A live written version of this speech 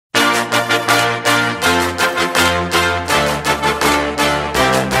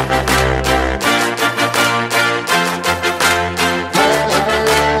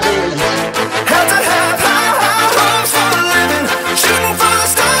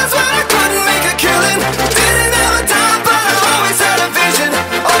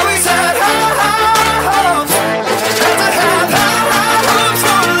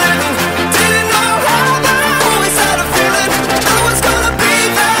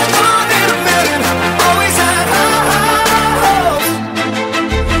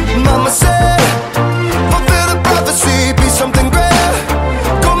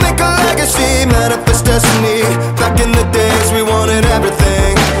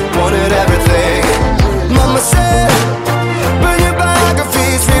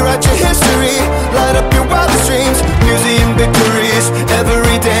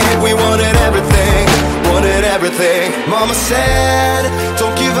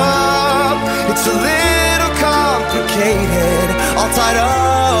It's a little complicated, all tied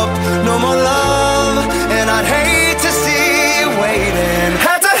up, no more love, and I'd hate to see you waiting.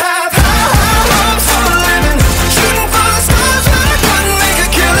 Had to have high hopes for a living, shooting for the stars when I couldn't make a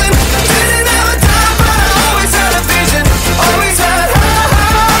killing. Didn't have a dime, but I always had a vision, always had high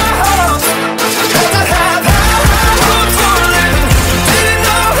hopes. Had to have high hopes for a living, didn't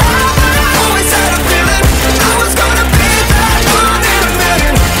know how, but I always had a feeling I was gonna be that one in a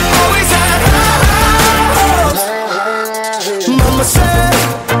million. Always had high hopes. Mama said,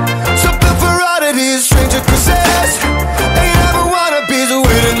 something for oddities, stranger kisses. Ain't ever wannabes,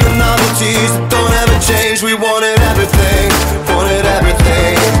 waiting the novelties that don't ever change. We wanted everything, wanted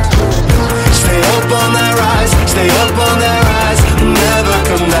everything. Stay up on that rise, stay up on that rise, never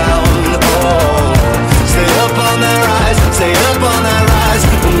come down. Oh, stay up on that rise, stay up on that rise,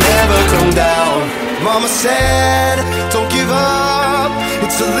 never come down. Mama said, don't give up,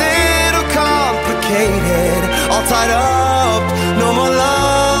 it's a little complicated, all tied up, no more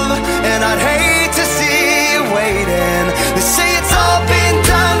love, and I'd hate to see you waiting. They say it's all been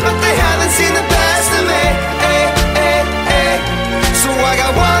done, but they haven't seen the best of me. So I got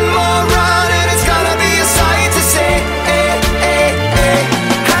one more run, and it's gonna be a sight to see.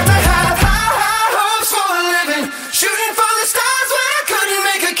 Had to have high hopes for a living, shooting for the stars when I couldn't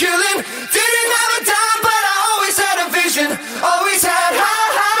make a killing. Didn't have a dime, but I always had a vision, always had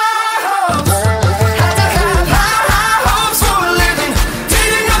high hopes. Had to have high hopes for a living,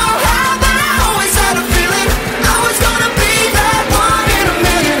 didn't know how, but I always had a feeling I was gonna be that one in a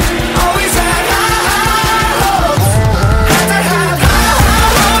million. Always had high hopes. Had to have high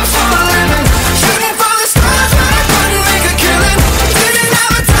hopes for a living, shooting for the stars when I couldn't make a killing. Didn't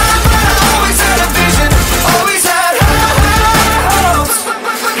have a dime, but I always had a vision, always had high hopes.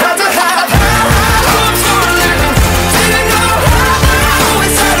 Had to have high hopes for a living, didn't know how, but I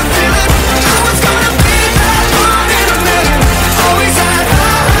always had a feeling I was gonna be that one in a million. Always had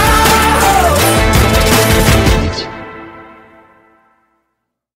high hopes.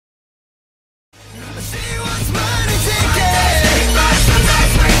 She was mine and taken.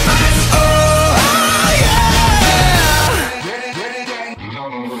 Oh yeah.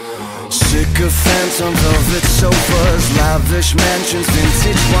 Sycophants on velvet sofas, lavish mansions,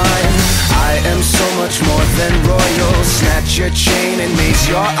 vintage wine. I am so much more than royal. Snatch your chain and maze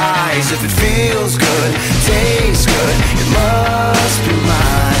your eyes. If it feels good, tastes good, it must be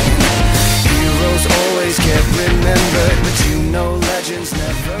mine. Heroes always get remembered, but you know legends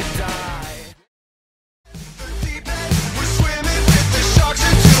never die.